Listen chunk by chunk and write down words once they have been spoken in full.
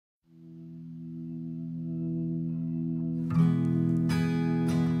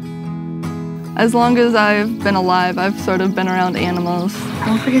As long as I've been alive, I've sort of been around animals.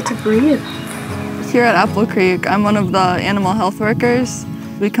 Don't forget to breathe. Here at Apple Creek, I'm one of the animal health workers.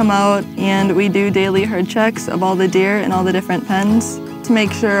 We come out and we do daily herd checks of all the deer in all the different pens to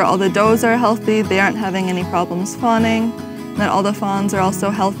make sure all the does are healthy, they aren't having any problems fawning, that all the fawns are also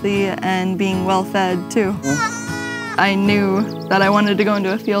healthy and being well fed too. I knew that I wanted to go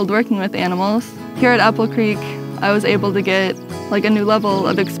into a field working with animals. Here at Apple Creek, I was able to get like a new level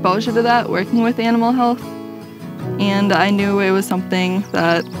of exposure to that, working with animal health. And I knew it was something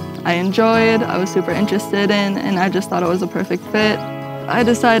that I enjoyed, I was super interested in, and I just thought it was a perfect fit. I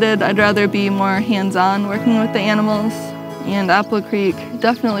decided I'd rather be more hands-on working with the animals, and Apple Creek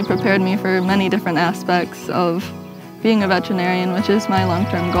definitely prepared me for many different aspects of being a veterinarian, which is my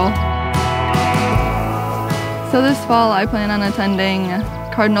long-term goal. So this fall I plan on attending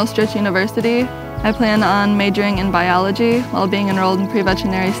Cardinal Stritch University. I plan on majoring in biology while being enrolled in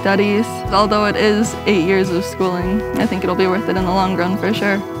pre-veterinary studies. Although it is 8 years of schooling, I think it'll be worth it in the long run for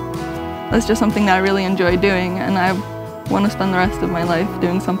sure. That's just something that I really enjoy doing, and I want to spend the rest of my life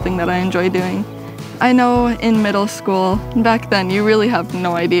doing something that I enjoy doing. I know in middle school, back then you really have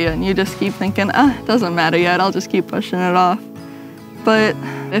no idea and you just keep thinking, it doesn't matter yet, I'll just keep pushing it off. But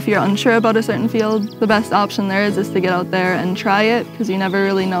if you're unsure about a certain field, the best option there is to get out there and try it, because you never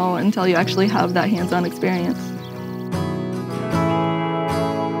really know until you actually have that hands-on experience.